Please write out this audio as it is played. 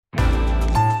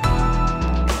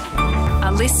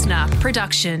listener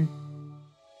production.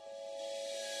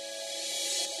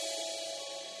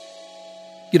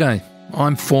 G'day,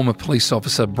 I'm former police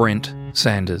officer Brent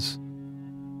Sanders,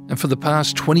 and for the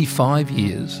past 25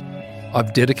 years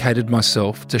I've dedicated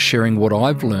myself to sharing what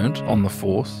I've learnt on the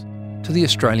force to the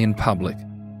Australian public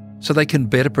so they can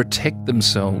better protect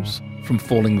themselves from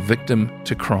falling victim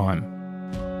to crime.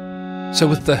 So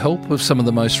with the help of some of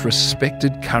the most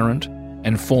respected current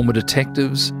and former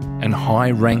detectives and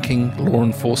high-ranking law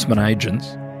enforcement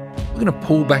agents, we're going to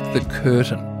pull back the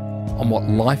curtain on what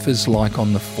life is like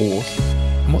on the force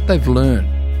and what they've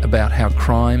learned about how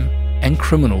crime and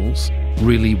criminals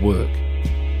really work.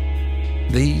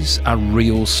 These are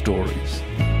real stories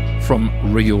from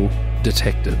real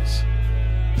detectives.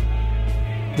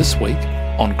 This week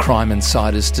on Crime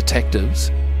Insiders Detectives,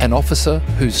 an officer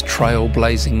whose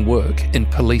trailblazing work in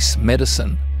police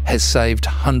medicine has saved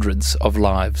hundreds of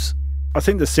lives. I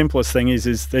think the simplest thing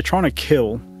is they're trying to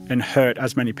kill and hurt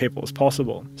as many people as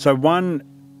possible. So one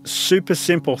super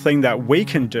simple thing that we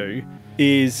can do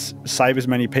is save as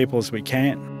many people as we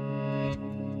can.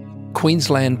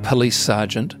 Queensland Police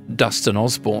Sergeant Dustin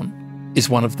Osborne is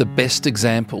one of the best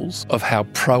examples of how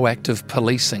proactive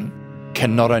policing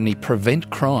can not only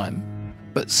prevent crime,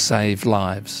 but save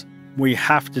lives. We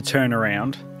have to turn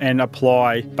around and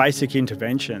apply basic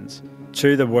interventions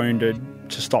to the wounded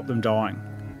to stop them dying.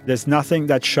 There's nothing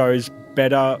that shows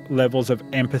better levels of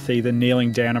empathy than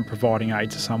kneeling down and providing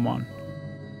aid to someone.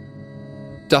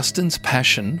 Dustin's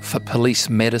passion for police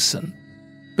medicine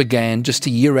began just a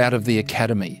year out of the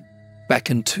academy, back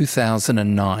in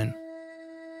 2009.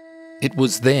 It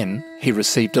was then he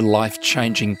received a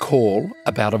life-changing call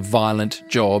about a violent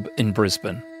job in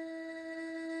Brisbane.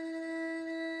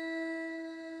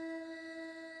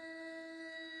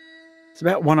 It's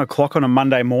about 1 o'clock on a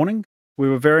Monday morning. We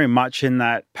were very much in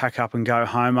that pack up and go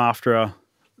home after a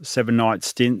 7-night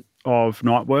stint of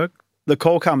night work. The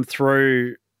call come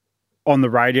through on the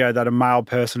radio that a male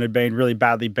person had been really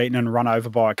badly beaten and run over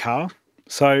by a car.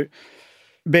 So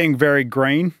being very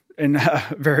green and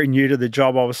very new to the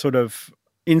job, I was sort of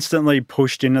instantly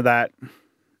pushed into that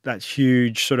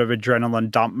huge sort of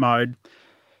adrenaline dump mode.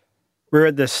 We were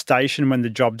at the station when the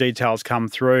job details come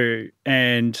through,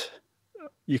 and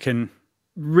you can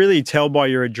really tell by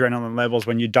your adrenaline levels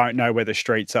when you don't know where the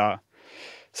streets are.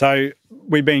 So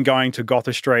we've been going to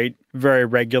Gotha Street very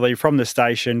regularly from the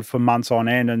station for months on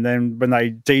end, and then when they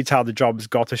detailed the job as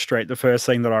Gotha Street, the first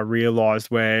thing that I realised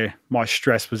where my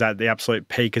stress was at the absolute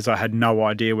peak is I had no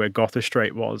idea where Gotha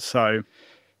Street was. So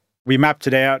we mapped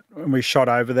it out and we shot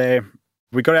over there.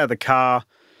 We got out of the car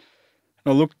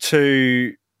and I looked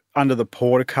to under the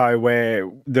portico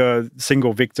where the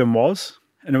single victim was.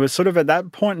 And it was sort of at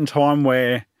that point in time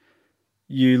where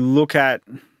you look at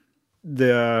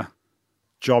the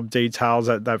job details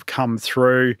that they've come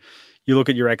through, you look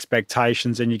at your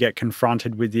expectations and you get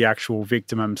confronted with the actual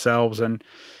victim themselves. And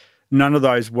none of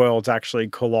those worlds actually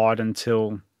collide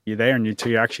until you're there and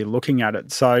until you're actually looking at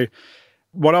it. So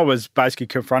what I was basically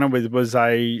confronted with was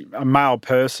a male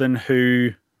person who,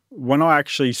 when I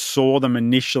actually saw them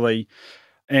initially,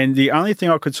 and the only thing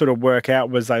I could sort of work out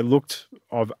was they looked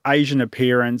of Asian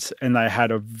appearance and they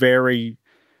had a very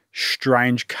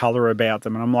strange colour about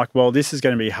them. And I'm like, well, this is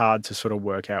going to be hard to sort of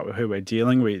work out who we're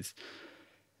dealing with.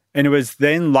 And it was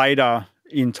then later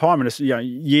in time, and it's,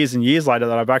 years and years later,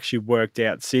 that I've actually worked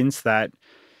out since that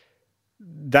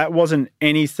wasn't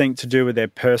anything to do with their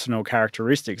personal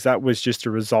characteristics. That was just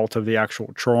a result of the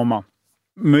actual trauma.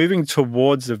 Moving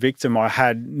towards the victim, I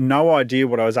had no idea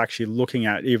what I was actually looking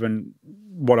at, even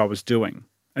what I was doing.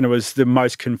 And it was the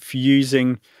most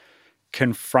confusing,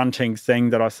 confronting thing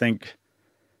that I think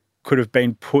could have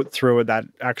been put through at that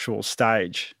actual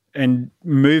stage. And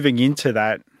moving into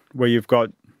that, where you've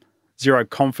got zero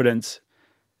confidence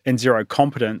and zero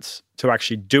competence to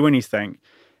actually do anything,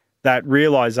 that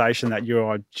realisation that you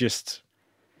are just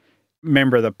a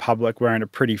member of the public wearing a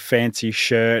pretty fancy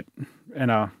shirt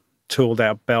and a tooled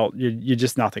out belt, you're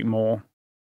just nothing more.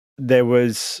 There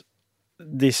was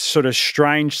this sort of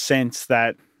strange sense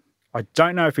that I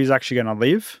don't know if he's actually going to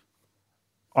live.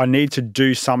 I need to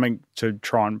do something to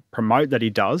try and promote that he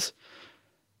does.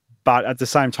 But at the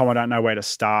same time, I don't know where to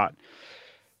start.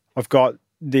 I've got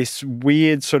this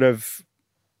weird sort of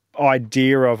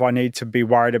idea of I need to be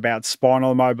worried about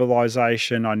spinal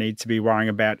immobilisation. I need to be worrying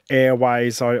about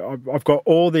airways. I've got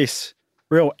all this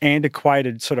real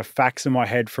antiquated sort of facts in my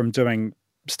head from doing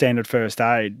standard first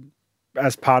aid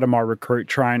as part of my recruit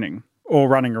training, all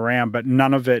running around, but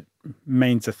none of it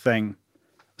means a thing.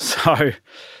 So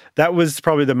that was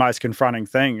probably the most confronting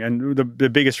thing. And the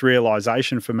biggest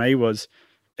realisation for me was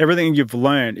everything you've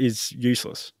learned is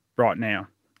useless right now.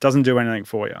 Doesn't do anything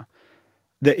for you.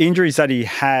 The injuries that he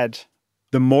had,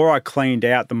 the more I cleaned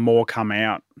out, the more come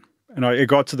out. And it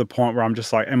got to the point where I'm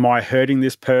just like, am I hurting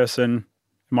this person?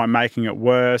 Am I making it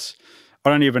worse? I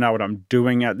don't even know what I'm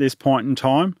doing at this point in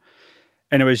time.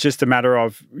 And it was just a matter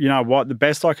of, you know what, the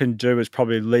best I can do is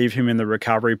probably leave him in the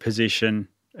recovery position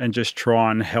and just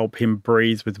try and help him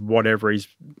breathe with whatever he's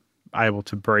able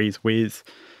to breathe with.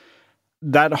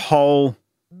 That whole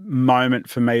moment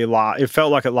for me, it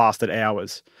felt like it lasted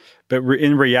hours, but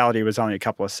in reality, it was only a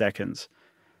couple of seconds.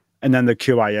 And then the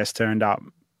QAS turned up,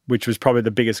 which was probably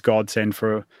the biggest godsend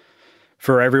for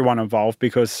everyone involved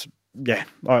because, yeah,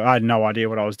 I had no idea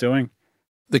what I was doing.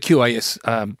 The QAS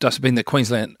does have been the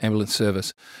Queensland Ambulance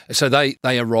Service. So they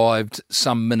arrived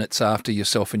some minutes after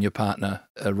yourself and your partner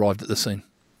arrived at the scene.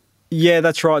 Yeah,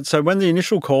 that's right. So when the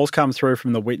initial calls come through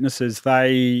from the witnesses,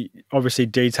 they obviously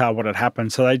detail what had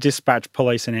happened. So they dispatched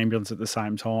police and ambulance at the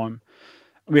same time.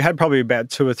 We had probably about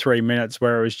 2 or 3 minutes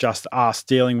where it was just us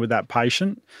dealing with that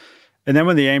patient. And then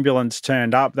when the ambulance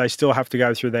turned up, they still have to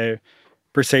go through their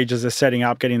procedures of setting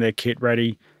up, getting their kit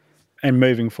ready and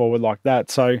moving forward like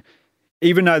that. So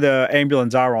even though the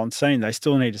ambulance are on scene, they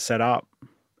still need to set up.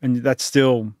 And that's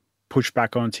still pushed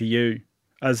back onto you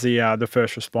as the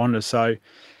first responder. So,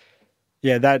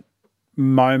 yeah, that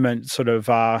moment sort of,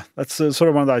 that's sort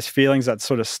of one of those feelings that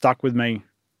sort of stuck with me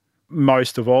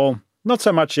most of all. Not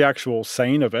so much the actual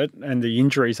scene of it and the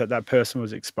injuries that person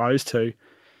was exposed to,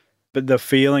 but the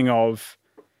feeling of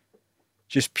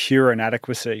just pure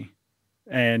inadequacy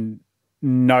and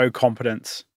no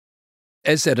competence.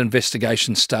 As that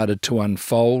investigation started to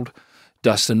unfold,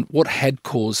 Dustin, what had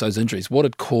caused those injuries? What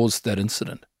had caused that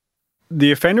incident?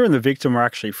 The offender and the victim were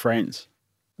actually friends.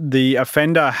 The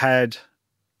offender had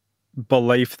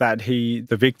belief that the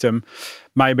victim,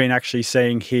 may have been actually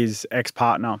seeing his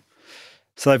ex-partner.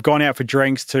 So they've gone out for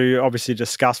drinks to obviously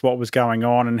discuss what was going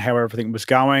on and how everything was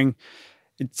going.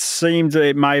 It seemed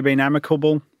it may have been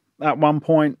amicable at one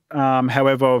point.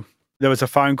 However, there was a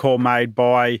phone call made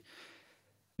by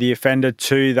the offender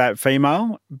to that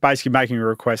female, basically making a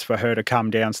request for her to come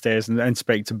downstairs and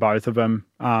speak to both of them.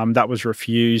 That was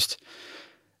refused.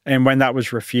 And when that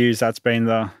was refused, that's been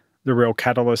the real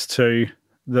catalyst to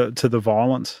the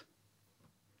violence.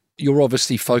 You're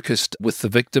obviously focused with the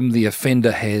victim. The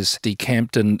offender has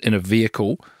decamped in a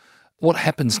vehicle. What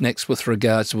happens next with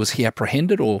regards, was he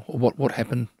apprehended or what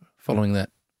happened following that?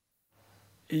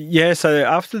 Yeah, so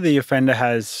after the offender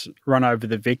has run over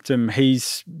the victim,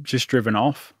 he's just driven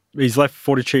off. He's left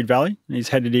Fortitude Valley and he's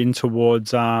headed in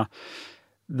towards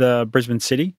the Brisbane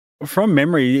city. From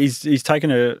memory, he's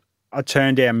taken a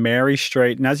turn down Mary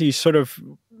Street, and as he sort of,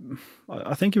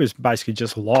 I think he was basically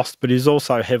just lost, but he's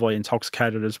also heavily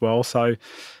intoxicated as well. So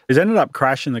he's ended up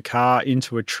crashing the car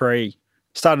into a tree,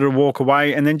 started to walk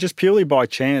away, and then just purely by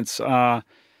chance,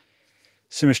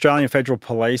 some Australian Federal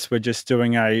Police were just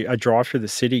doing a drive through the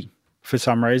city for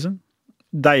some reason.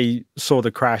 They saw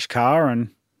the crashed car and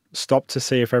stopped to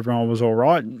see if everyone was all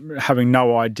right, having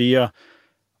no idea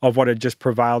of what had just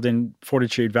prevailed in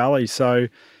Fortitude Valley. So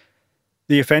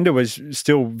the offender was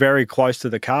still very close to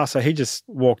the car, so he just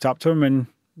walked up to him and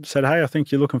said, "Hey, I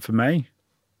think you're looking for me."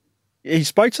 He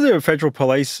spoke to the Federal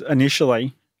Police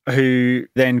initially, who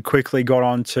then quickly got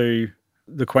on to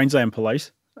the Queensland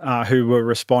Police, who were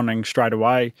responding straight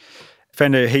away.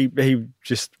 Offender, he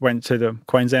just went to the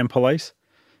Queensland Police,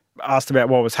 asked about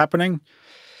what was happening,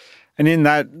 and in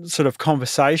that sort of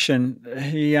conversation,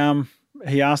 he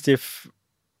asked if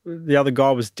the other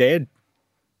guy was dead,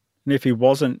 and if he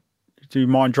wasn't, do you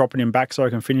mind dropping him back so I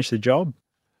can finish the job?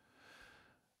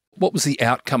 What was the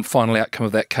final outcome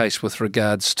of that case with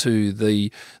regards to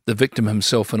the victim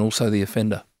himself and also the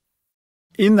offender?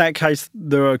 In that case,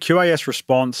 the QAS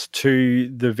response to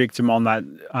the victim on that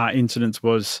incident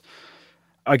was,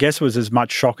 I guess, was as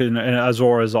much shock as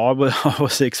awe as I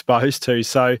was exposed to.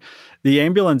 So the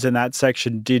ambulance in that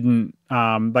section didn't,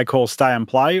 they call stay and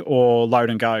play or load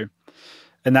and go.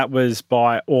 And that was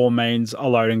by all means a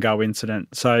load and go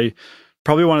incident. So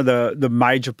probably one of the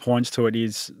major points to it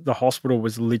is the hospital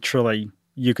was literally,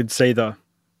 you could see the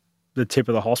tip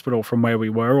of the hospital from where we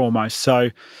were almost.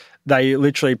 So they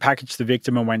literally packaged the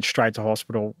victim and went straight to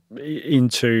hospital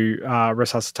into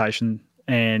resuscitation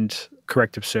and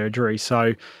corrective surgery.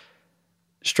 So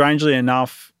strangely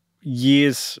enough,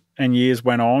 years and years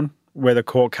went on where the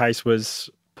court case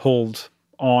was pulled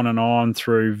on and on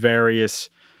through various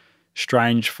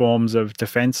strange forms of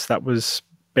defence that was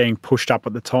being pushed up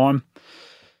at the time.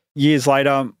 Years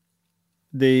later,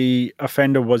 the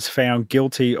offender was found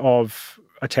guilty of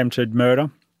attempted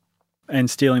murder and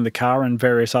stealing the car and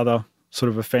various other sort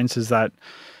of offences that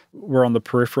were on the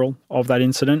peripheral of that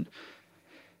incident.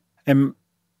 And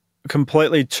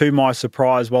completely to my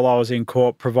surprise, while I was in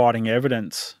court providing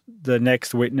evidence, the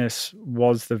next witness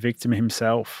was the victim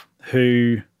himself,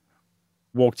 who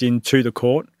walked into the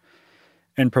court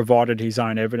and provided his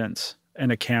own evidence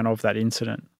and account of that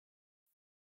incident.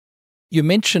 You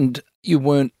mentioned you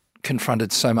weren't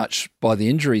confronted so much by the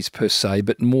injuries per se,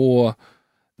 but more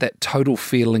that total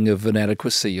feeling of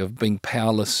inadequacy, of being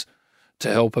powerless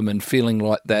to help him, and feeling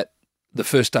like that the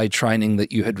first aid training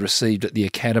that you had received at the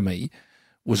academy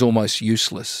was almost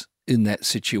useless in that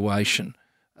situation.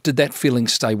 Did that feeling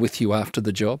stay with you after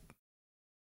the job?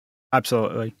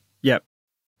 Absolutely. Yep.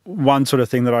 One sort of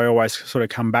thing that I always sort of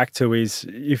come back to is,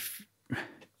 if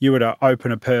you were to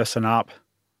open a person up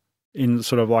in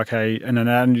sort of like an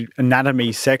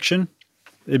anatomy section,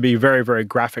 it'd be very, very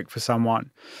graphic for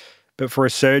someone. But for a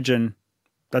surgeon,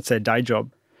 that's their day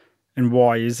job. And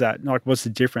why is that? Like, what's the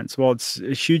difference? Well, it's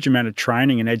a huge amount of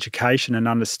training and education and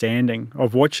understanding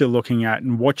of what you're looking at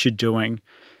and what you're doing.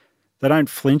 They don't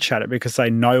flinch at it because they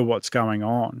know what's going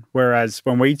on. Whereas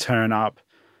when we turn up,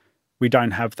 we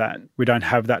don't have that. We don't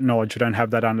have that knowledge. We don't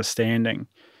have that understanding.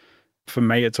 For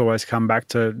me, it's always come back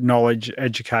to knowledge,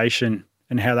 education,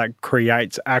 and how that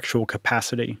creates actual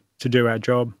capacity to do our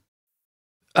job.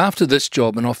 After this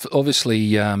job, and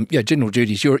obviously, general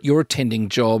duties, you're attending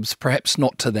jobs, perhaps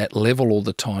not to that level all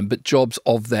the time, but jobs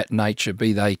of that nature,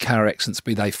 be they car accidents,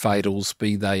 be they fatals,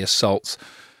 be they assaults.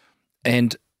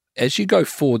 And as you go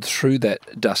forward through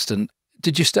that, Dustin,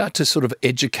 did you start to sort of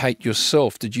educate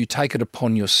yourself? Did you take it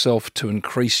upon yourself to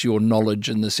increase your knowledge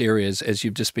in this area, as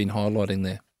you've just been highlighting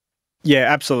there?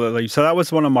 Yeah, absolutely. So that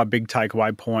was one of my big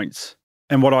takeaway points.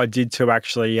 And what I did to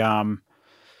actually,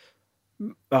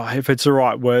 if it's the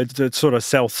right word, to sort of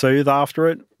self-soothe after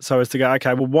it. So as to go,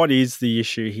 okay, well, what is the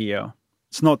issue here?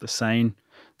 It's not the scene.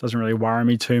 It doesn't really worry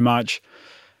me too much.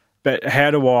 But how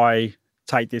do I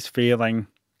take this feeling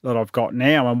that I've got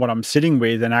now and what I'm sitting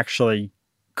with and actually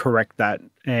correct that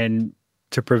and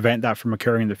to prevent that from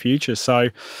occurring in the future? So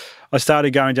I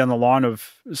started going down the line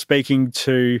of speaking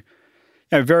to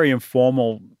very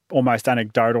informal, almost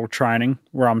anecdotal training,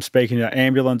 where I'm speaking to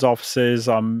ambulance officers,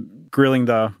 I'm grilling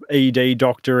the ED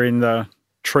doctor in the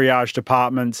triage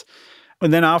departments.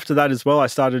 And then after that as well, I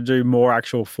started to do more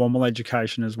actual formal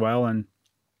education as well, and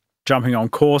jumping on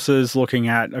courses, looking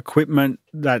at equipment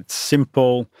that's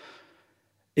simple,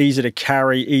 easy to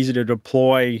carry, easy to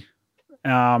deploy,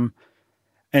 and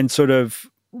sort of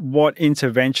what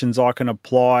interventions I can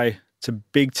apply to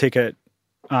big ticket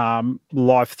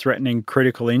life-threatening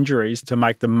critical injuries to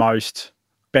make the most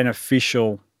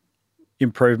beneficial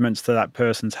improvements to that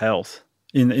person's health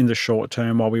in the short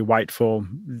term, while we wait for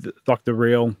the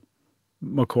real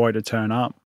McCoy to turn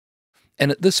up. And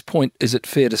at this point, is it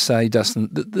fair to say, Dustin,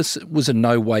 that this was in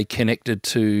no way connected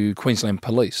to Queensland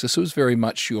Police? This was very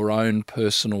much your own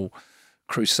personal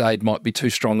crusade, might be too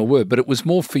strong a word, but it was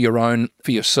more for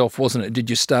yourself, wasn't it? Did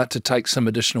you start to take some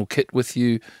additional kit with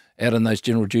you out in those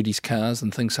general duties cars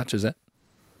and things such as that?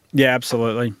 Yeah,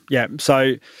 absolutely. Yeah.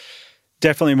 So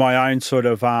definitely my own sort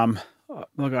of,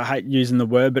 look, I hate using the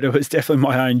word, but it was definitely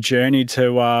my own journey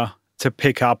to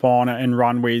pick up on and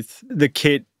run with the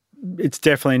kit. It's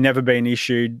definitely never been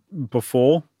issued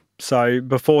before. So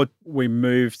before we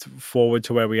moved forward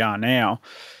to where we are now,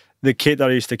 the kit that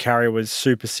I used to carry was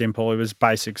super simple. It was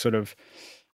basic sort of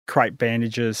crepe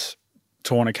bandages,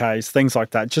 tourniquets, things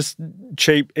like that. Just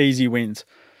cheap, easy wins.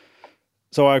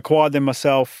 So I acquired them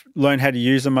myself, learned how to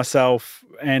use them myself,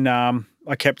 and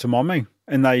I kept them on me.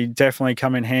 And they definitely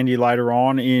come in handy later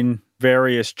on in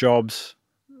various jobs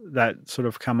that sort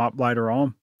of come up later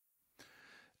on.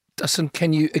 Dustin,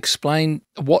 can you explain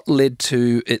what led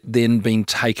to it then being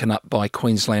taken up by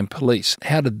Queensland Police?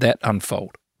 How did that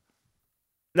unfold?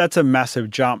 That's a massive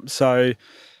jump. So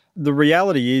the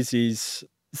reality is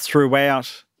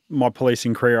throughout my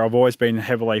policing career, I've always been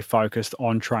heavily focused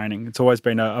on training. It's always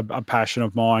been a passion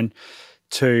of mine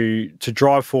to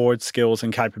drive forward skills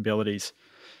and capabilities.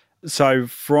 So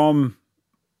from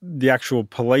the actual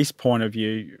police point of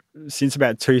view, since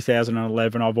about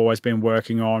 2011, I've always been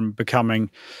working on becoming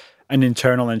an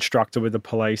internal instructor with the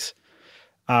police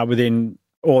within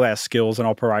all our skills and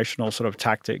operational sort of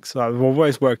tactics. So I've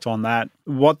always worked on that.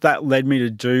 What that led me to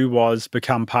do was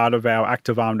become part of our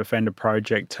Active Armed Offender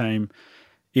Project team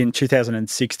in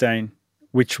 2016,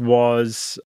 which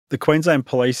was the Queensland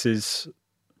Police's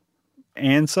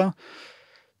answer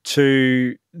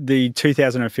to the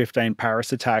 2015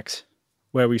 Paris attacks,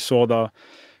 where we saw the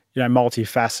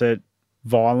multifaceted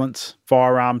violence,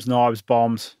 firearms, knives,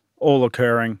 bombs, all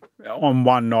occurring on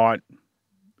one night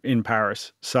in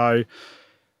Paris. So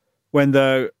when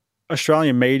the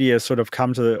Australian media sort of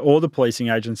come to all the policing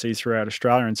agencies throughout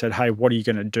Australia and said, hey, what are you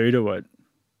going to do to it?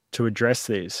 to address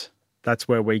this, that's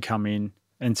where we come in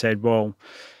and said, well,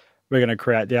 we're going to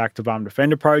create the Active Armed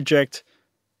Offender Project.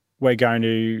 We're going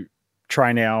to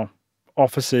train our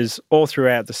officers all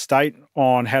throughout the state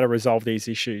on how to resolve these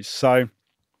issues. So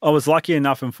I was lucky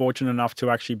enough and fortunate enough to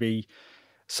actually be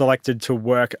selected to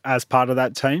work as part of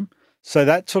that team. So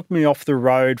that took me off the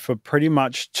road for pretty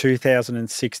much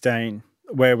 2016,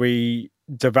 where we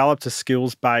developed a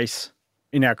skills base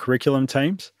in our curriculum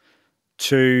teams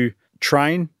to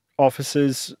train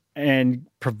officers and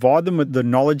provide them with the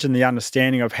knowledge and the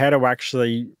understanding of how to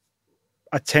actually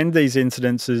attend these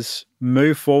incidences,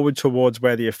 move forward towards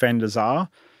where the offenders are,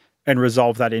 and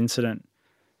resolve that incident.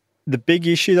 The big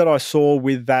issue that I saw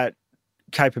with that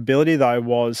capability, though,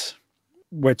 was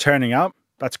we're turning up.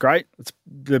 That's great. That's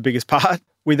the biggest part.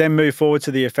 We then move forward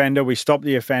to the offender. We stop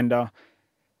the offender.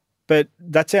 But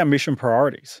that's our mission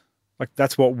priorities. Like,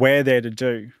 that's what we're there to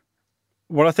do.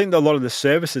 What I think that a lot of the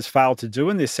services failed to do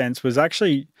in this sense was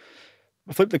actually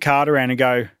flip the card around and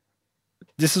go,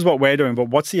 this is what we're doing, but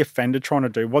what's the offender trying to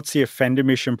do? What's the offender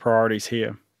mission priorities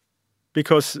here?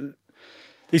 Because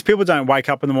these people don't wake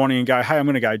up in the morning and go, hey, I'm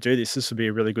going to go do this. This would be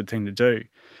a really good thing to do.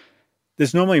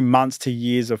 There's normally months to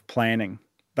years of planning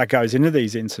that goes into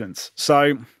these incidents.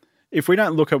 So if we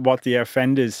don't look at what the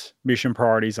offender's mission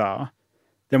priorities are,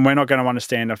 then we're not going to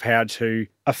understand of how to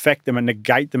affect them and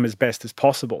negate them as best as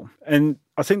possible. And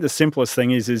I think the simplest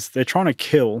thing is they're trying to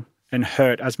kill and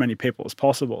hurt as many people as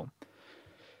possible.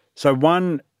 So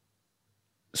one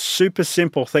super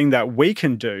simple thing that we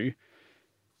can do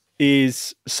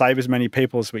is save as many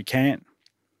people as we can.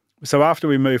 So after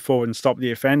we move forward and stop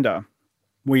the offender,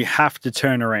 we have to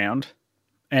turn around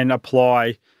and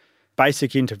apply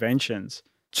basic interventions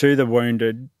to the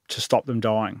wounded to stop them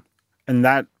dying. And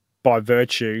that, by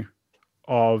virtue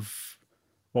of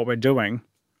what we're doing,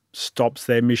 stops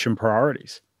their mission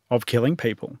priorities of killing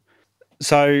people.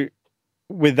 So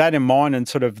with that in mind and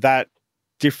sort of that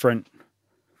different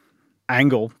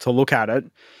angle to look at it,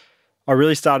 I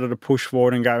really started to push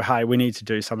forward and go, hey, we need to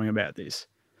do something about this.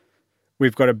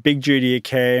 We've got a big duty of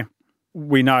care.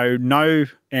 We know no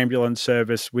ambulance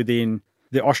service within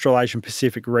the Australasian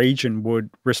Pacific region would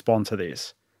respond to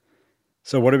this.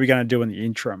 So what are we going to do in the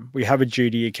interim? We have a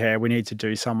duty of care. We need to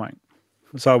do something.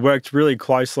 So I worked really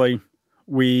closely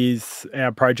with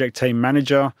our project team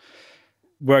manager,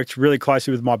 worked really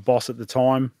closely with my boss at the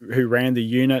time who ran the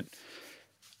unit.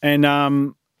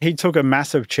 And he took a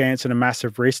massive chance and a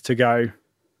massive risk to go,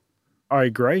 I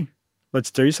agree,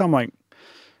 let's do something.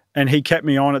 And he kept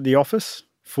me on at the office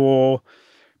for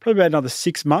probably about another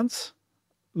 6 months,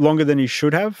 longer than he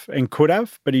should have and could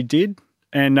have, but he did.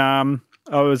 And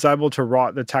I was able to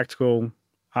write the tactical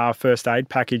first aid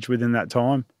package within that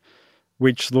time,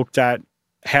 which looked at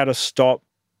how to stop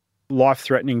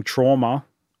life-threatening trauma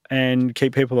and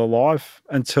keep people alive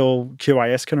until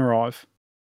QAS can arrive.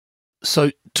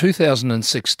 So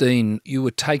 2016, you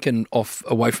were taken off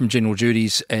away from general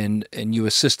duties and you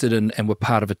assisted and were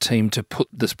part of a team to put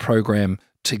this program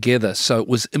together. So it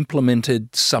was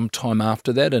implemented sometime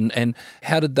after that. And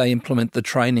how did they implement the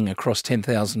training across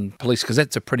 10,000 police? Because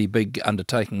that's a pretty big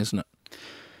undertaking, isn't it?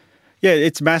 Yeah,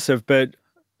 it's massive, but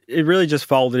it really just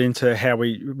folded into how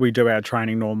we do our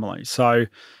training normally. So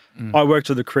I worked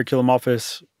with the curriculum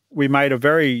office. We made a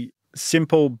very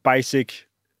simple, basic,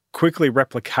 quickly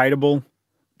replicatable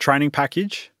training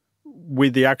package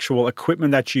with the actual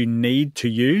equipment that you need to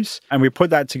use. And we put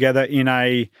that together in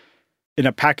a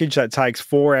package that takes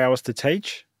 4 hours to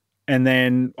teach. And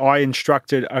then I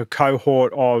instructed a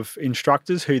cohort of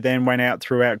instructors who then went out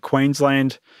throughout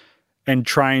Queensland and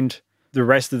trained the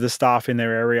rest of the staff in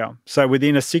their area. So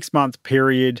within a 6-month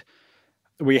period,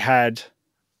 we had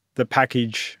the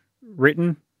package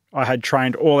written. I had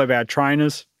trained all of our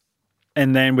trainers.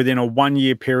 And then within a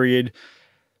 1-year period,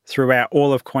 throughout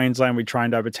all of Queensland, we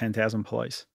trained over 10,000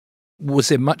 police. Was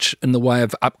there much in the way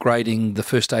of upgrading the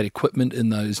first aid equipment in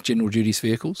those general duties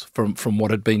vehicles from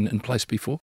what had been in place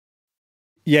before?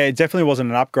 Yeah, it definitely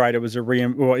wasn't an upgrade. It was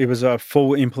a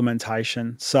full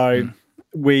implementation. So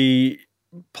we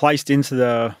placed into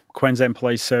the Queensland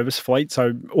Police Service fleet,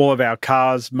 so all of our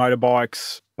cars,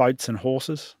 motorbikes, boats and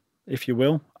horses, if you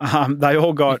will, they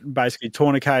all got basically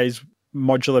tourniquets,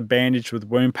 modular bandage with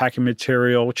wound packing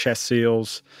material, chest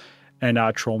seals, and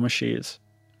trauma shears.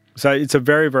 So it's a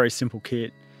very, very simple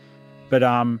kit. But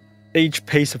each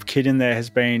piece of kit in there has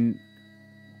been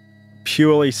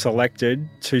purely selected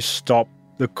to stop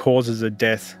the causes of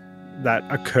death that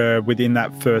occur within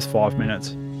that first 5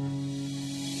 minutes.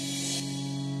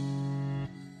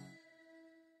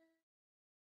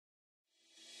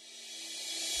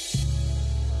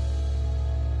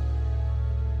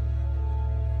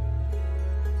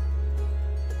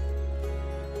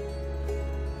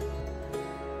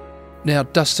 Now,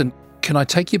 Dustin, can I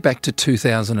take you back to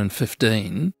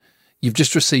 2015? You've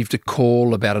just received a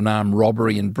call about an armed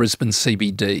robbery in Brisbane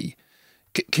CBD.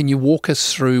 Can you walk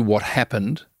us through what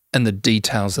happened and the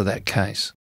details of that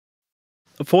case?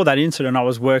 Before that incident, I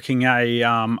was working a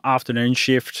afternoon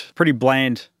shift, pretty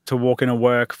bland to walk into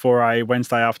work for a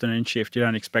Wednesday afternoon shift. You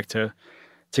don't expect to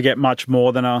get much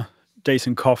more than a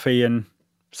decent coffee and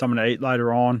something to eat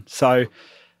later on. So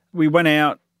we went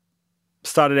out,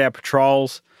 started our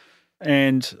patrols,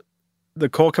 and the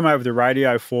call came over the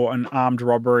radio for an armed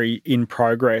robbery in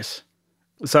progress.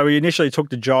 So we initially took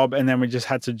the job, and then we just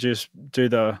had to just do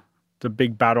the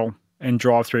big battle and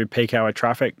drive through peak hour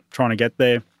traffic trying to get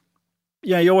there.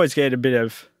 Yeah, you always get a bit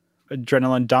of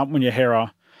adrenaline dump when you hear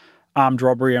a armed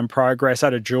robbery in progress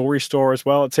at a jewellery store as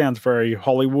well. It sounds very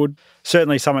Hollywood.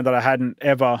 Certainly something that I hadn't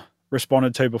ever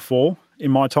responded to before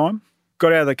in my time.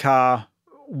 Got out of the car,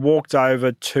 walked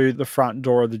over to the front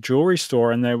door of the jewellery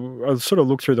store, and I sort of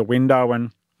looked through the window,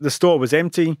 and the store was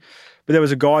empty, but there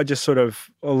was a guy just sort of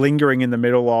lingering in the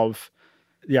middle of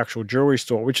the actual jewellery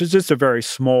store, which is just a very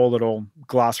small little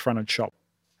glass-fronted shop.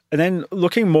 And then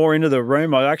looking more into the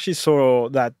room, I actually saw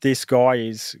that this guy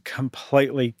is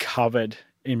completely covered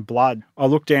in blood. I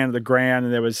looked down at the ground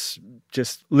and there was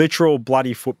just literal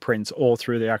bloody footprints all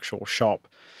through the actual shop.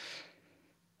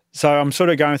 So I'm sort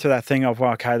of going through that thing of,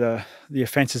 well, okay, the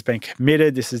offence has been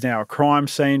committed. This is now a crime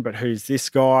scene, but who's this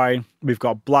guy? We've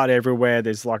got blood everywhere.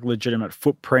 There's like legitimate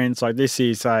footprints. Like this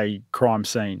is a crime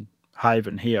scene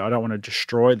haven here. I don't want to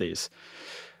destroy this.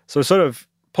 So I sort of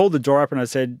pulled the door open. I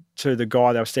said to the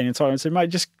guy that was standing inside, I said, mate,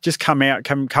 just come out,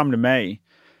 come to me.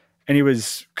 And he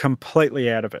was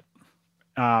completely out of it.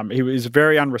 He was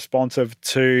very unresponsive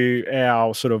to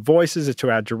our sort of voices, to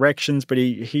our directions, but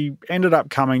he ended up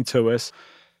coming to us.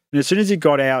 And as soon as he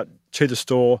got out to the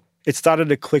store, it started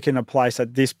to click into place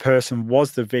that this person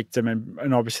was the victim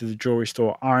and obviously the jewellery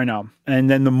store owner. And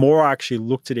then the more I actually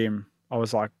looked at him, I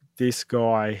was like, this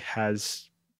guy has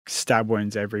stab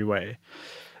wounds everywhere.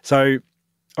 So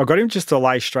I got him just to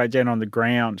lay straight down on the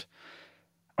ground.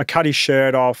 I cut his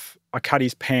shirt off, I cut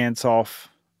his pants off,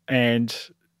 and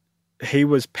he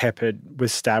was peppered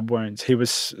with stab wounds. He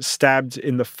was stabbed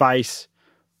in the face,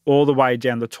 all the way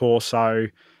down the torso,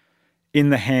 in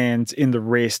the hands, in the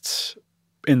wrists,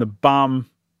 in the bum,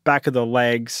 back of the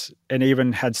legs, and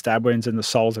even had stab wounds in the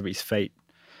soles of his feet.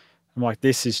 I'm like,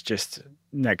 this is just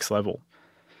next level.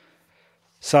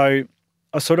 So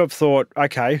I sort of thought,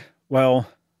 okay, well,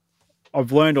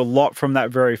 I've learned a lot from that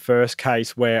very first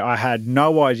case where I had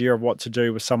no idea of what to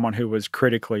do with someone who was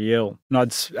critically ill.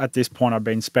 And at this point, I've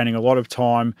been spending a lot of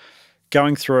time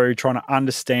going through, trying to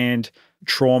understand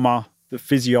trauma, the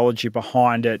physiology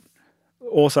behind it,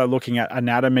 also looking at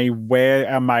anatomy, where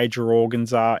our major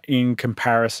organs are in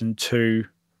comparison to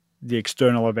the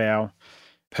external of our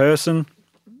person.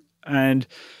 And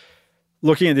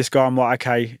looking at this guy, I'm like,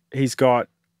 okay, he's got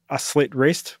a slit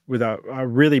wrist with a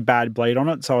really bad bleed on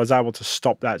it. So I was able to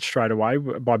stop that straight away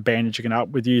by bandaging it up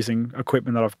with using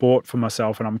equipment that I've bought for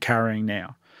myself and I'm carrying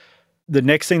now. The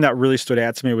next thing that really stood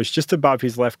out to me was just above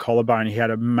his left collarbone, he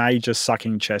had a major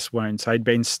sucking chest wound. So he'd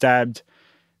been stabbed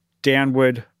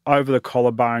downward over the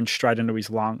collarbone straight into his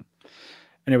lung.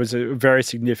 And it was a very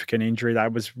significant injury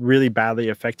that was really badly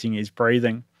affecting his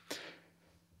breathing.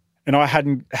 And I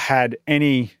hadn't had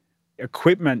any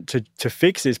equipment to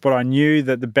fix this, but I knew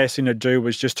that the best thing to do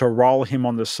was just to roll him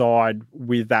on the side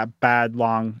with that bad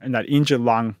lung and that injured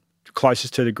lung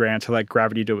closest to the ground to let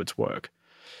gravity do its work.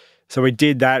 So we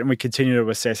did that and we continued to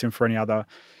assess him for any other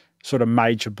sort of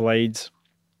major bleeds.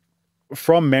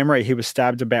 From memory, he was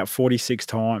stabbed about 46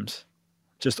 times,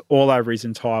 just all over his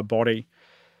entire body.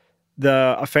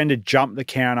 The offender jumped the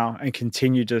counter and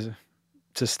continued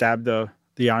to stab the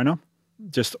owner,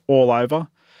 just all over.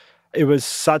 It was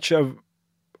such a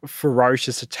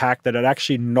ferocious attack that it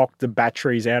actually knocked the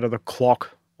batteries out of the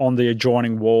clock on the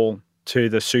adjoining wall to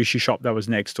the sushi shop that was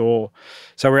next door.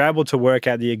 So we were able to work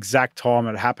out the exact time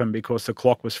it happened because the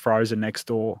clock was frozen next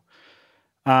door.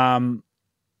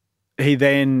 He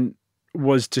then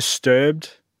was disturbed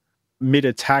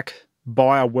mid-attack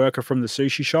by a worker from the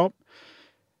sushi shop.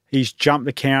 He's jumped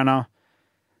the counter,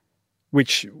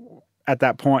 which at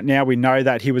that point now we know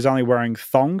that he was only wearing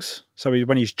thongs. So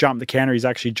when he's jumped the counter, he's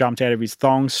actually jumped out of his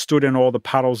thongs, stood in all the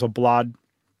puddles of blood,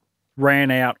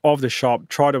 ran out of the shop,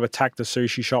 tried to attack the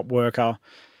sushi shop worker.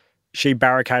 She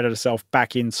barricaded herself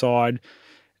back inside,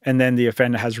 and then the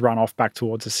offender has run off back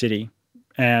towards the city.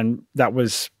 And that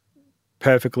was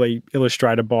perfectly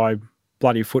illustrated by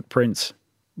bloody footprints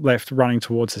left running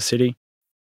towards the city.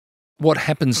 What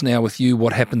happens now with you?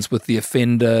 What happens with the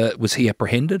offender? Was he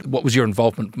apprehended? What was your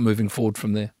involvement moving forward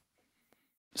from there?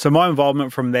 So my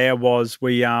involvement from there was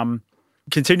we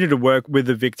continued to work with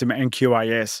the victim and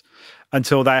QAS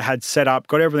until they had set up,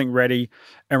 got everything ready,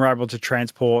 and were able to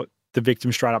transport the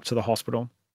victim straight up to the hospital.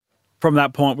 From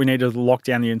that point, we needed to lock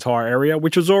down the entire area,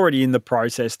 which was already in the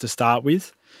process to start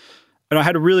with. And I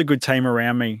had a really good team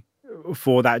around me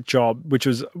for that job, which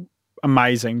was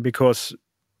amazing because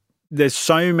there's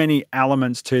so many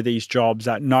elements to these jobs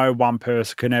that no one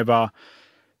person can ever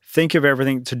think of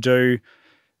everything to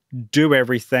do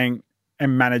everything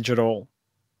and manage it all.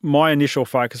 My initial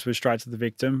focus was straight to the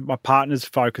victim. My partner's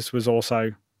focus was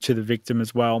also to the victim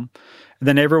as well. And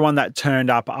then everyone that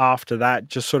turned up after that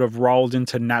just sort of rolled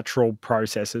into natural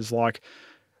processes like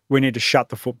we need to shut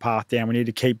the footpath down, we need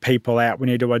to keep people out, we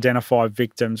need to identify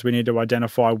victims, we need to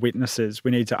identify witnesses,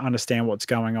 we need to understand what's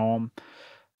going on.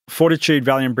 Fortitude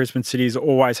Valley and Brisbane City has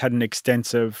always had an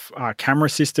extensive camera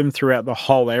system throughout the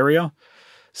whole area.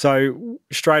 So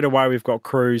straight away we've got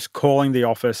crews calling the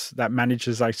office that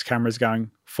manages those cameras going,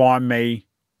 find me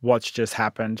what's just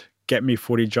happened, get me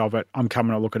footage of it, I'm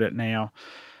coming to look at it now.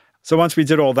 So once we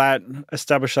did all that,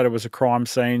 established that it was a crime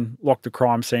scene, locked the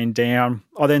crime scene down,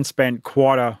 I then spent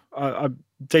quite a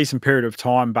decent period of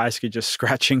time basically just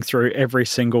scratching through every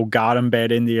single garden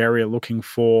bed in the area looking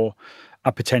for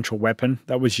a potential weapon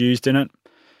that was used in it.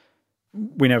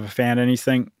 We never found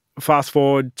anything. Fast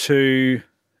forward to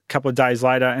a couple of days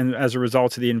later, and as a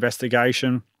result of the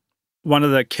investigation, one of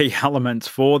the key elements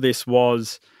for this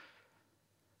was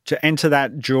to enter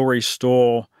that jewellery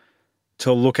store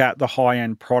to look at the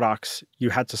high-end products, you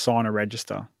had to sign a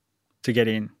register to get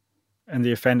in. And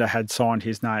the offender had signed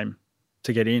his name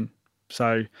to get in.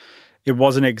 So it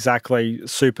wasn't exactly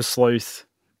super sleuth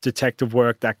detective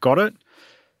work that got it.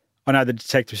 I know the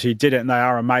detectives who did it and they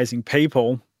are amazing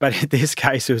people, but in this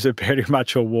case it was very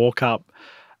much a walk-up.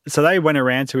 So they went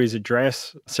around to his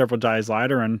address several days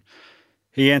later and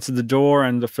he answered the door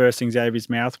and the first things out of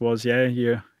his mouth was,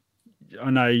 I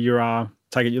know you're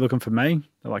looking for me.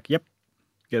 They're like, yep.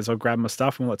 Guess I'll grab my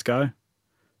stuff and let's go.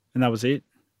 And that was it.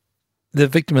 The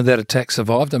victim of that attack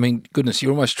survived. I mean, goodness,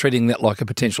 you're almost treating that like a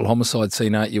potential homicide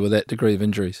scene, aren't you, with that degree of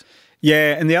injuries?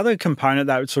 Yeah, and the other component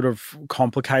that sort of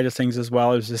complicated things as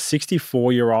well is a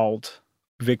 64-year-old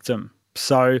victim.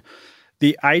 So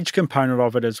the age component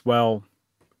of it as well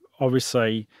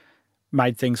obviously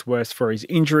made things worse for his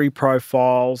injury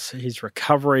profiles, his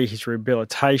recovery, his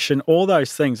rehabilitation, all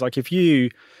those things. Like if you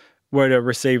were to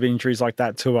receive injuries like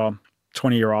that to a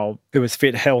 20-year-old who was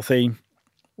fit, healthy,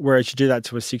 whereas you do that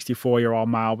to a 64-year-old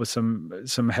male with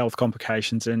some health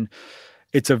complications, and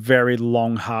it's a very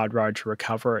long, hard road to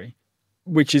recovery,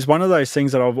 which is one of those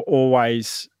things that I've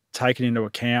always taken into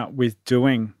account with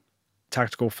doing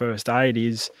tactical first aid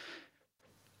is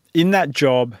in that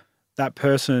job, that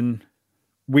person,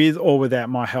 with or without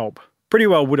my help, pretty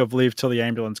well would have lived till the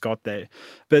ambulance got there.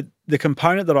 But the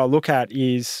component that I look at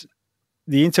is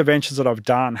the interventions that I've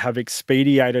done have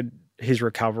expedited his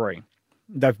recovery.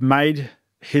 They've made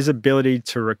his ability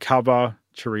to recover,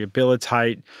 to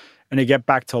rehabilitate, and to get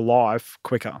back to life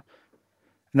quicker.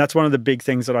 And that's one of the big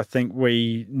things that I think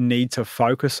we need to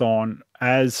focus on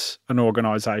as an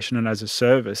organisation and as a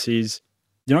service is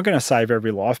you're not going to save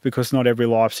every life because not every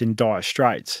life's in dire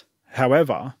straits.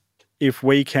 However, if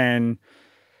we can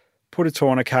put a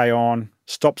tourniquet on,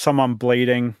 stop someone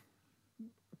bleeding,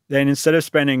 then instead of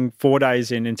spending 4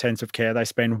 days in intensive care, they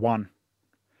spend one.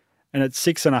 And at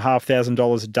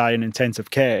 $6,500 a day in intensive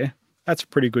care, that's a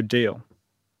pretty good deal.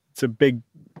 It's a big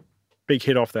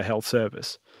hit off the health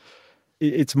service.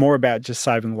 It's more about just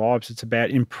saving lives. It's about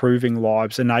improving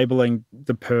lives, enabling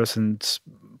the person's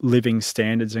living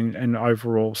standards and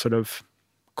overall sort of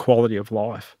quality of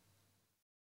life.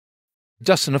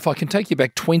 Dustin, if I can take you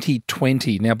back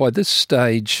 2020. Now, by this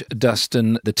stage,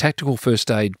 Dustin, the Tactical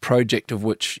First Aid project, of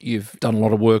which you've done a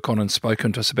lot of work on and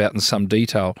spoken to us about in some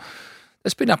detail,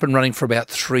 it's been up and running for about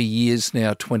 3 years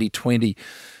now, 2020.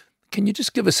 Can you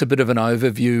just give us a bit of an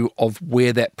overview of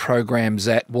where that program's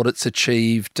at, what it's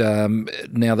achieved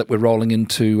now that we're rolling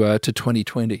into to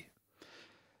 2020?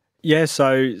 Yeah,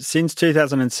 so since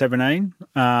 2017,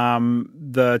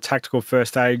 the Tactical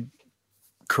First Aid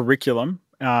curriculum,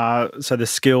 so the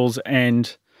skills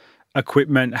and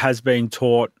equipment has been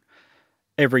taught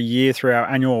every year through our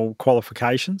annual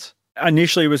qualifications.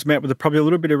 Initially, it was met with probably a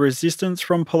little bit of resistance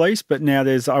from police, but now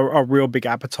there's a real big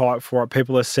appetite for it.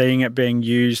 People are seeing it being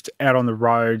used out on the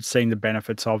road, seeing the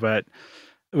benefits of it.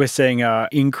 We're seeing an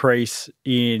increase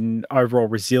in overall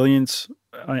resilience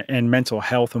and mental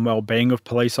health and well-being of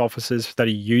police officers that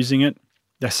are using it.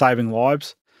 They're saving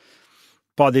lives.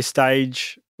 By this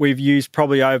stage, we've used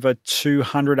probably over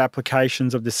 200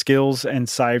 applications of the skills and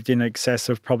saved in excess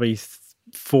of probably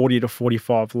 40 to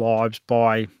 45 lives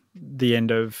by the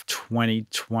end of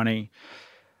 2020.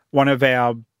 One of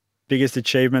our biggest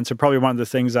achievements, and probably one of the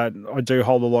things that I do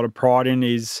hold a lot of pride in,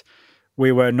 is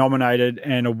we were nominated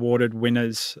and awarded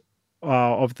winners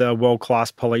of the World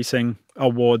Class Policing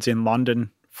Awards in London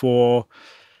for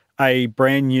a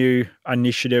brand new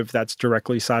initiative that's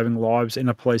directly saving lives in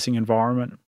a policing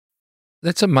environment.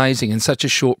 That's amazing in such a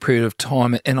short period of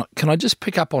time. And can I just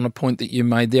pick up on a point that you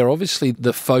made there? Obviously,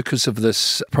 the focus of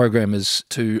this program is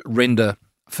to render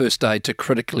first aid to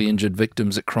critically injured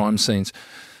victims at crime scenes.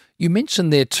 You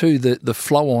mentioned there too the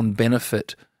flow-on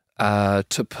benefit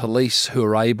to police who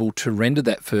are able to render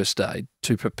that first aid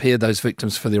to prepare those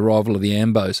victims for the arrival of the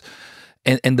AMBOs,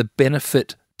 and the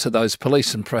benefit to those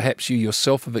police, and perhaps you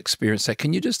yourself have experienced that.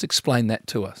 Can you just explain that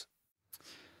to us?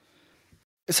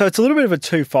 So it's a little bit of a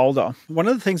two-folder. One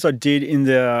of the things I did in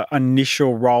the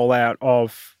initial rollout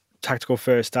of tactical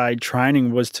first aid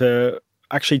training was to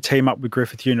actually team up with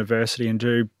Griffith University and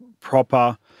do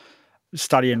proper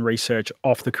study and research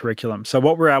off the curriculum. So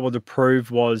what we were able to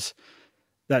prove was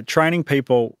that training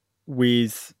people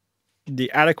with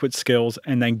the adequate skills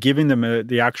and then giving them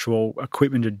the actual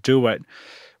equipment to do it,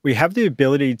 we have the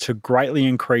ability to greatly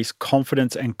increase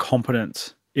confidence and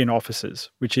competence in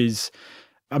officers, which is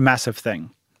a massive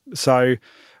thing. So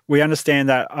we understand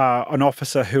that an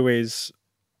officer who is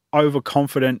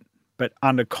overconfident but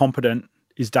undercompetent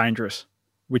is dangerous,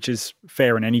 which is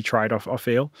fair in any trade, I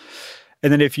feel.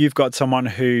 And then if you've got someone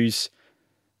who's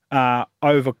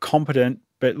overcompetent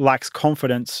but lacks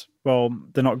confidence, well,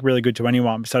 they're not really good to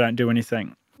anyone because they don't do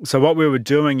anything. So what we were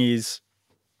doing is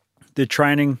the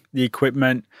training, the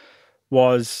equipment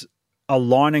was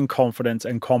aligning confidence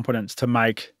and competence to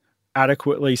make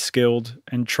adequately skilled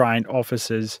and trained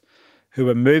officers who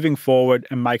are moving forward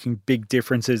and making big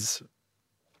differences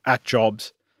at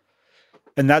jobs.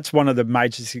 And that's one of the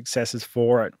major successes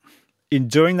for it. In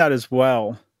doing that as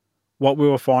well, what we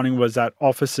were finding was that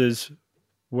officers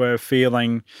were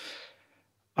feeling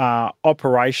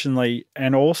operationally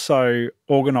and also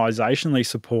organisationally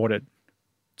supported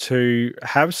to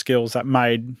have skills that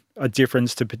made a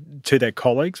difference to their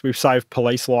colleagues. We've saved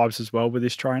police lives as well with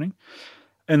this training.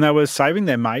 And they were saving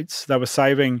their mates. They were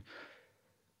saving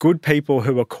good people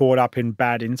who were caught up in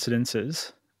bad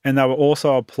incidences. And they were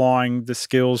also applying the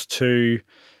skills to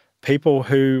people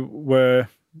who were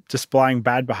displaying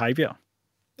bad behaviour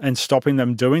and stopping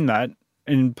them doing that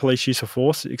in police use of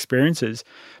force experiences,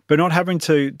 but not having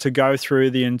to go through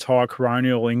the entire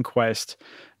coronial inquest,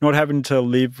 not having to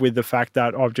live with the fact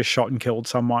that I've just shot and killed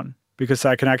someone, because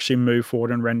they can actually move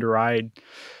forward and render aid.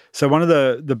 So one of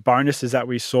the bonuses that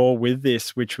we saw with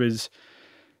this, which was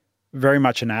very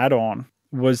much an add-on,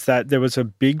 was that there was a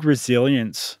big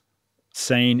resilience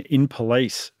seen in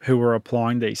police who were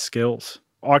applying these skills.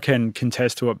 I can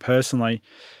contest to it personally.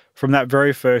 From that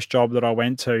very first job that I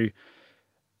went to,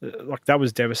 like, that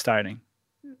was devastating.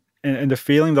 And the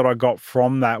feeling that I got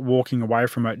from that, walking away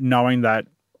from it, knowing that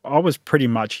I was pretty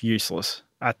much useless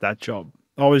at that job.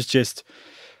 I was just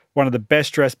one of the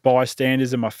best dressed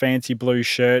bystanders in my fancy blue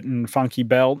shirt and funky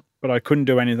belt, but I couldn't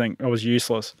do anything. I was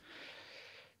useless.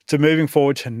 So moving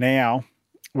forward to now,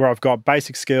 where I've got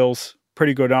basic skills,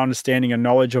 pretty good understanding and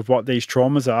knowledge of what these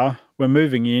traumas are, we're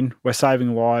moving in, we're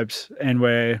saving lives, and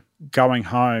we're going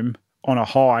home on a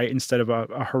high instead of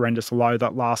a horrendous low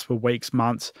that lasts for weeks,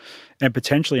 months, and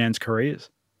potentially ends careers.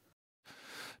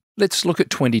 Let's look at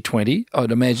 2020.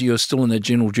 I'd imagine you're still in a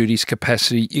general duties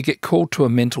capacity. You get called to a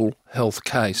mental health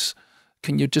case.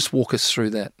 Can you just walk us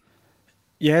through that?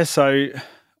 Yeah, so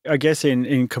I guess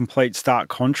in complete stark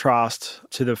contrast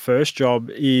to the first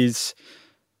job is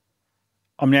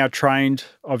I'm now trained.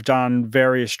 I've done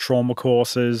various trauma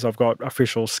courses. I've got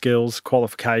official skills,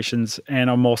 qualifications,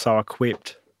 and I'm also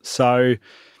equipped. So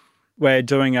we're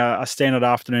doing a standard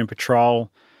afternoon patrol.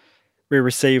 We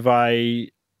receive a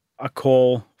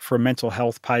call for a mental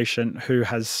health patient who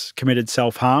has committed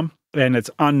self-harm, and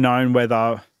it's unknown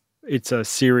whether it's a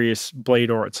serious bleed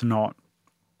or it's not.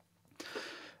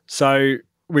 So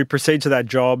we proceed to that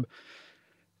job.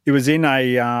 It was in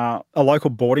a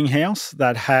local boarding house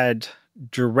that had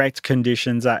direct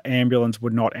conditions that ambulance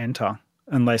would not enter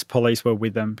unless police were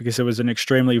with them, because it was an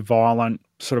extremely violent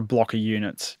sort of block of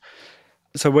units.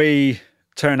 So we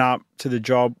turn up to the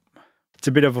job. It's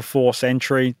a bit of a forced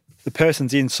entry. The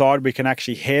person's inside. We can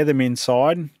actually hear them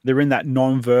inside. They're in that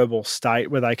non-verbal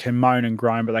state where they can moan and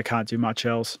groan, but they can't do much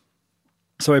else.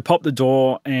 So we pop the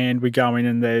door and we go in,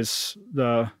 and there's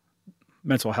the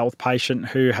mental health patient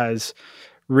who has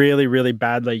really, really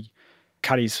badly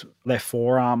cut his left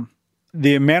forearm.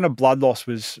 The amount of blood loss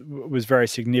was very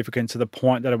significant, to the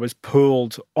point that it was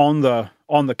pooled on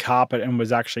the carpet and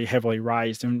was actually heavily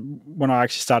raised. And when I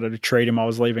actually started to treat him, I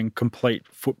was leaving complete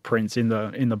footprints in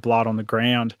the blood on the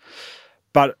ground.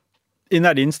 But in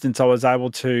that instance, I was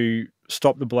able to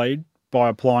stop the bleed by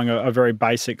applying a very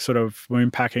basic sort of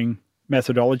wound packing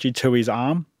methodology to his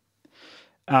arm,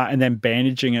 and then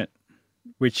bandaging it,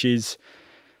 which is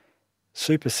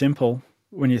super simple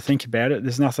when you think about it.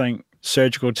 There's nothing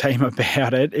surgical team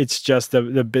about it. It's just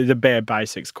the bare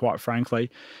basics, quite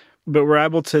frankly. But we're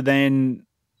able to then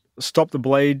stop the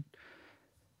bleed,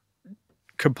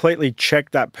 completely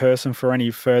check that person for any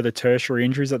further tertiary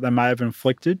injuries that they may have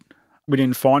inflicted. We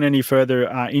didn't find any further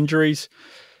injuries.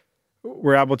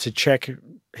 We're able to check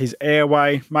his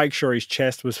airway, make sure his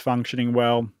chest was functioning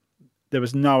well. There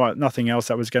was nothing else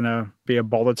that was going to be a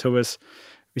bother to us.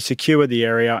 We secured the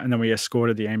area, and then we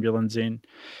escorted the ambulance in.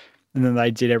 And then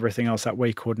they did everything else that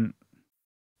we couldn't.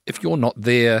 If you're not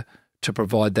there to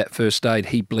provide that first aid,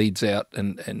 he bleeds out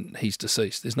and he's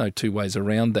deceased. There's no two ways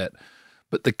around that.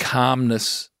 But the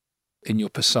calmness in your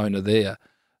persona there,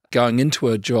 going into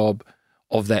a job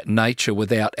of that nature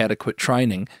without adequate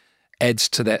training, adds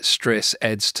to that stress,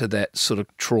 adds to that sort of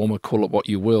trauma, call it what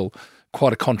you will.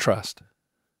 Quite a contrast.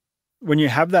 When you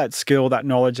have that skill, that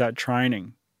knowledge, that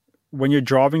training, when you're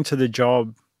driving to the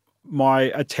job,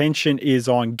 my attention is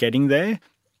on getting there.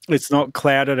 It's not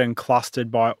clouded and clustered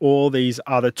by all these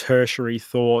other tertiary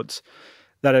thoughts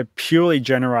that are purely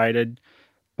generated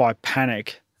by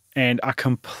panic and are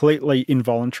completely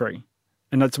involuntary.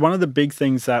 And that's one of the big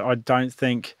things that I don't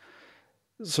think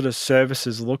sort of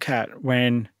services look at,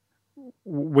 when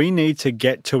we need to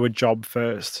get to a job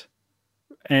first.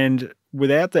 And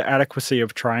without the adequacy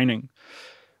of training,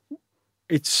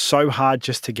 it's so hard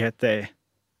just to get there,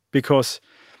 because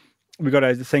we've got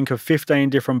to think of 15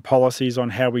 different policies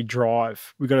on how we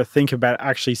drive. We've got to think about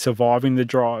actually surviving the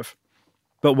drive.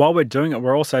 But while we're doing it,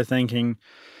 we're also thinking,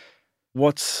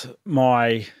 what's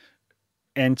my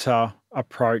enter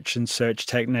approach and search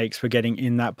techniques for getting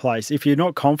in that place? If you're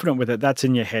not confident with it, that's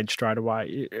in your head straight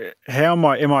away. How am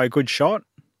I a good shot?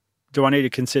 Do I need to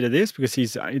consider this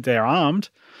because they're armed?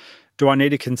 Do I need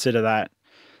to consider that?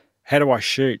 How do I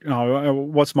shoot?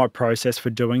 What's my process for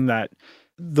doing that?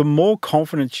 The more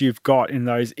confidence you've got in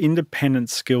those independent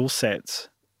skill sets,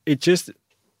 it just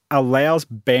allows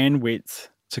bandwidth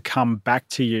to come back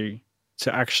to you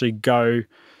to actually go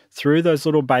through those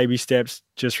little baby steps,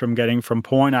 just from getting from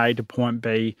point A to point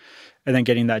B and then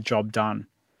getting that job done.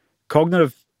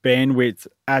 Cognitive bandwidth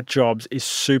at jobs is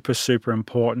super, super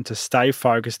important to stay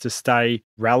focused, to stay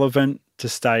relevant, to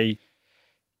stay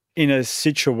in a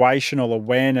situational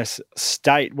awareness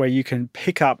state where you can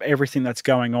pick up everything that's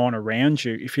going on around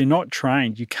you. If you're not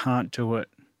trained, you can't do it.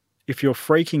 If you're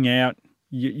freaking out,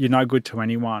 you're no good to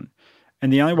anyone.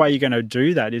 And the only way you're going to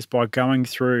do that is by going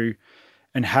through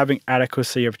and having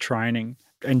adequacy of training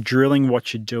and drilling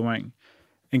what you're doing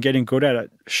and getting good at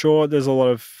it. Sure, there's a lot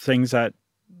of things that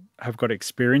have got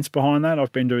experience behind that.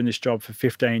 I've been doing this job for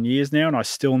 15 years now, and I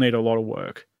still need a lot of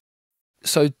work.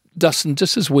 So, Dustin,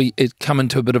 just as we come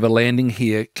into a bit of a landing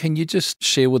here, can you just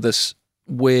share with us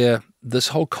where this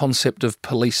whole concept of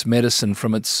police medicine,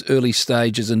 from its early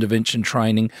stages, intervention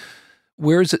training,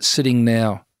 where is it sitting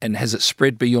now? And has it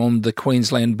spread beyond the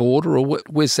Queensland border, or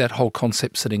where's that whole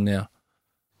concept sitting now?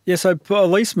 Yeah, so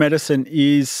police medicine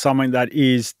is something that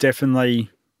is definitely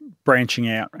branching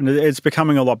out, and it's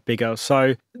becoming a lot bigger.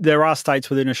 So there are states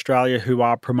within Australia who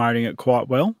are promoting it quite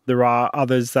well. There are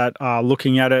others that are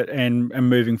looking at it and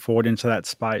moving forward into that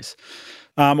space.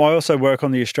 I also work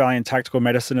on the Australian Tactical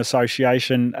Medicine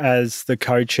Association as the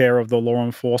co-chair of the Law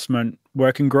Enforcement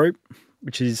Working Group,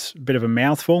 which is a bit of a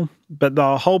mouthful. But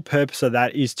the whole purpose of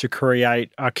that is to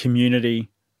create a community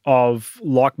of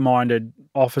like-minded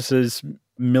officers,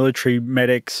 military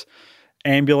medics,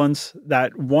 ambulance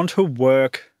that want to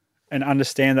work and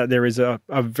understand that there is a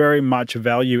very much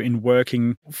value in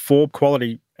working for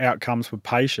quality outcomes for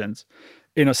patients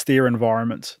in austere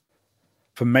environments.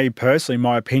 For me personally,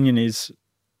 my opinion is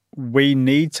we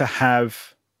need to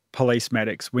have police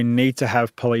medics. We need to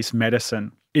have police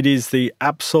medicine. It is the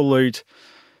absolute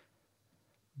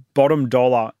bottom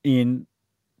dollar in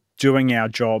doing our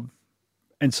job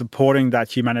and supporting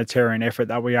that humanitarian effort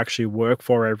that we actually work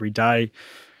for every day.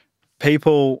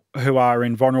 People who are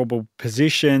in vulnerable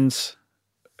positions,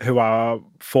 who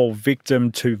fall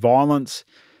victim to violence,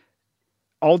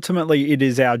 ultimately it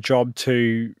is our job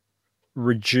to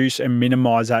reduce and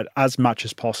minimise that as much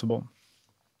as possible.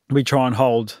 We try and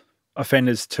hold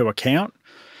offenders to account.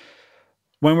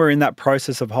 When we're in that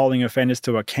process of holding offenders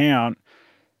to account,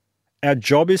 Our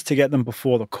job is to get them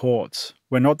before the courts.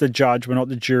 We're not the judge, we're not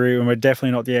the jury, and we're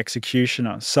definitely not the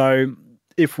executioner. So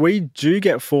if we do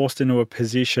get forced into a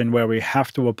position where we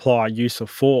have to apply use of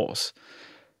force,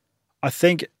 I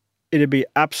think it'd be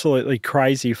absolutely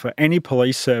crazy for any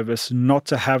police service not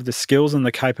to have the skills and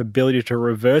the capability to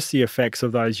reverse the effects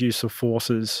of those use of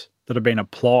forces that have been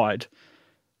applied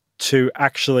to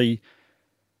actually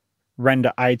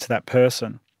render aid to that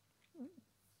person.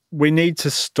 We need to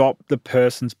stop the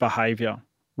person's behaviour.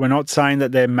 We're not saying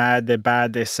that they're mad, they're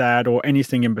bad, they're sad, or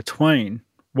anything in between.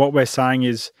 What we're saying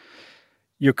is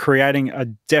you're creating a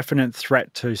definite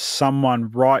threat to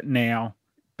someone right now,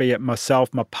 be it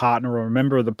myself, my partner, or a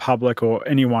member of the public, or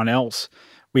anyone else.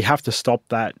 We have to stop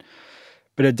that.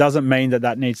 But it doesn't mean that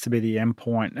that needs to be the end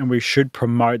point, and we should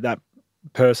promote that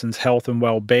person's health and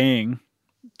well-being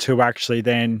to actually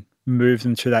then move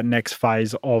them to that next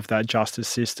phase of that justice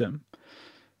system.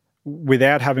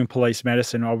 Without having police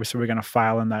medicine, obviously we're going to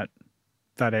fail in that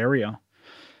area.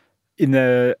 In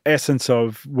the essence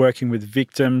of working with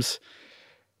victims,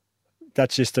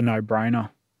 that's just a no-brainer.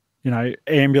 You know,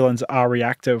 ambulance are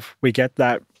reactive. We get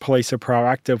that. Police are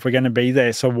proactive. We're going to be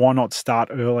there. So why not start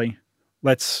early?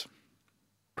 Let's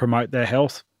promote their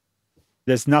health.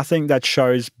 There's nothing that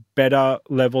shows better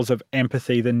levels of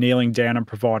empathy than kneeling down and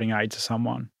providing aid to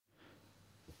someone.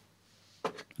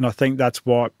 And I think that's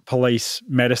what police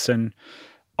medicine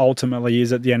ultimately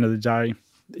is at the end of the day,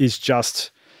 is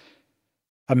just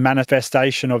a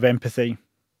manifestation of empathy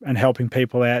and helping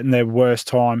people out in their worst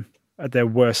time, at their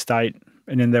worst state,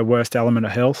 and in their worst element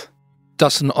of health.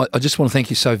 Dustin, I just want to thank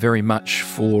you so very much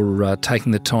for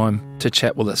taking the time to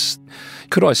chat with us.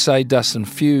 Could I say, Dustin,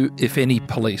 few, if any,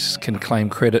 police can claim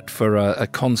credit for a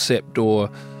concept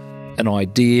or an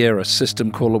idea, a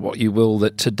system, call it what you will,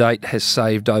 that to date has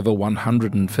saved over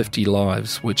 150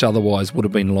 lives, which otherwise would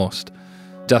have been lost.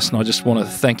 Dustin, I just want to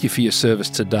thank you for your service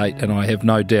to date, and I have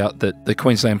no doubt that the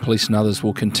Queensland Police and others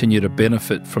will continue to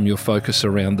benefit from your focus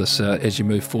around this as you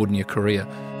move forward in your career.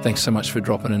 Thanks so much for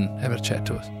dropping in and having a chat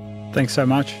to us. Thanks so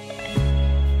much.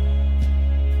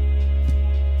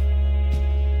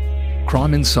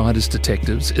 Crime Insiders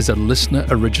Detectives is a listener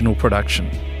original production.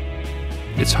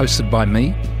 It's hosted by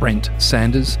me, Brent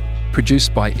Sanders,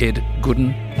 produced by Ed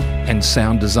Gooden, and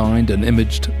sound designed and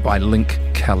imaged by Link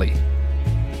Kelly.